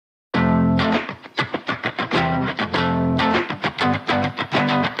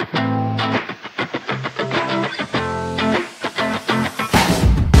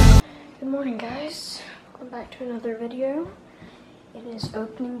to another video. It is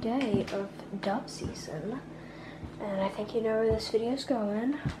opening day of dove season, and I think you know where this video is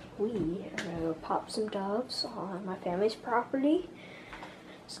going. We are going to go pop some doves on my family's property.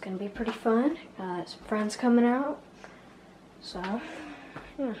 It's going to be pretty fun. Got some friends coming out, so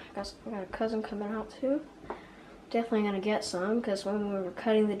yeah, got a cousin coming out too. Definitely going to get some, because when we were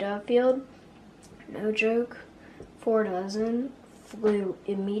cutting the dove field, no joke, 4 dozen flew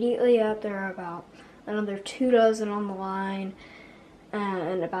immediately up. There are about another 2 dozen on the line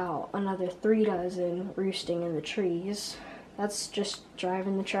and about another 3 dozen roosting in the trees. That's just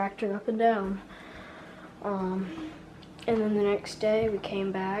driving the tractor up and down. And then the next day we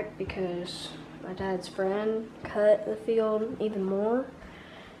came back because my dad's friend cut the field even more,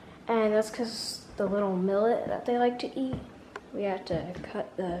 and that's because the little millet that they like to eat, we had to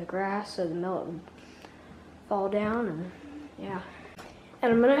cut the grass so the millet would fall down, and yeah.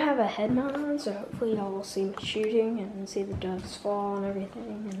 And I'm gonna have a head mount on, so hopefully y'all will see me shooting and see the doves fall and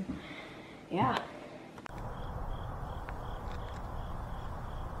everything, and yeah.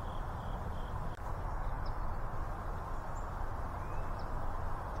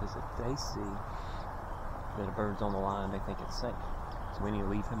 Because if they see that a bird's on the line, they think it's safe. So we need to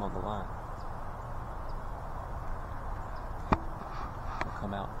leave him on the line. We'll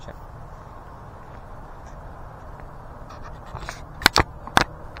come out and check.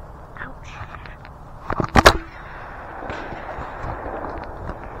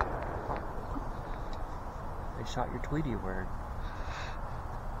 They shot your Tweety word.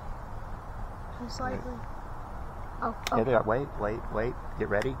 Most likely. Oh. Yeah, they are. Wait. Get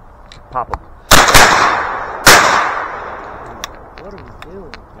ready. Pop them. What are you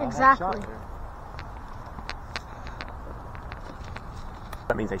doing? Exactly.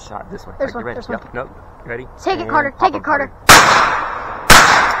 That means they shot this way. There's Right, one. you ready? Yep. Nope. You ready? Take it, Carter. Take it, Carter.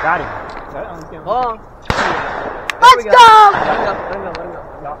 Got him. Hold on. Let's go! Let him go.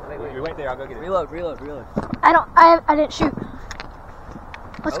 No, you wait there. I'll go get it. Reload. I didn't shoot.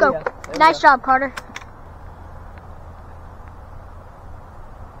 Let's go. Yeah. Nice job, Carter.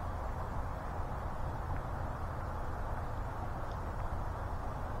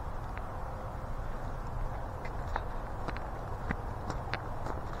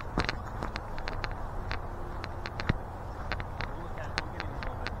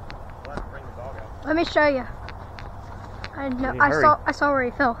 Let me show you. I know. I saw where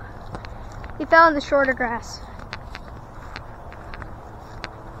he fell. He fell in the shorter grass.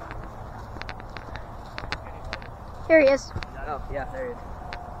 Here he is. Oh, yeah, there he is.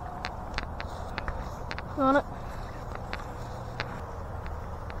 You want it?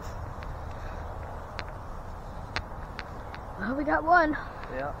 Well, we got one.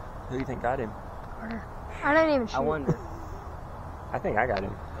 Yeah. Who do you think got him? Carter. I didn't even shoot. I wonder. I think I got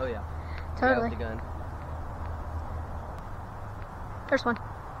him. Oh, yeah. Totally. Grab the gun. There's one.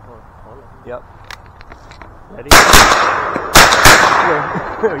 Hold it. Yep. Ready?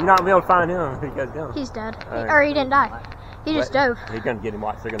 You're not gonna be able to find him. He goes down. He's dead. Alright. Or he didn't die. He just dove. He's gonna get him.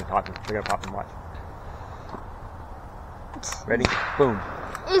 Watch. They're gonna pop him. They're gonna pop him. Watch. Ready? Boom.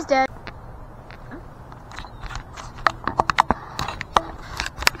 He's dead.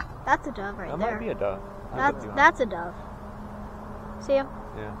 That's a dove right That there. might be a dove. That's a dove. See him?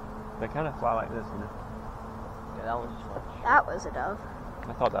 Yeah. They kind of fly like this, you know. Yeah, that one's just fun. That was a dove.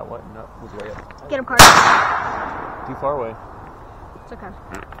 I thought that wasn't. That was way up. Get him, Carter. Too far away. It's okay.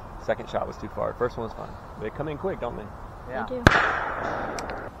 Second shot was too far. First one was fine. They come in quick, don't they? Yeah. They do.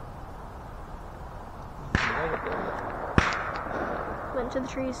 Went to the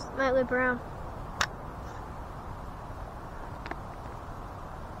trees. Might loop around.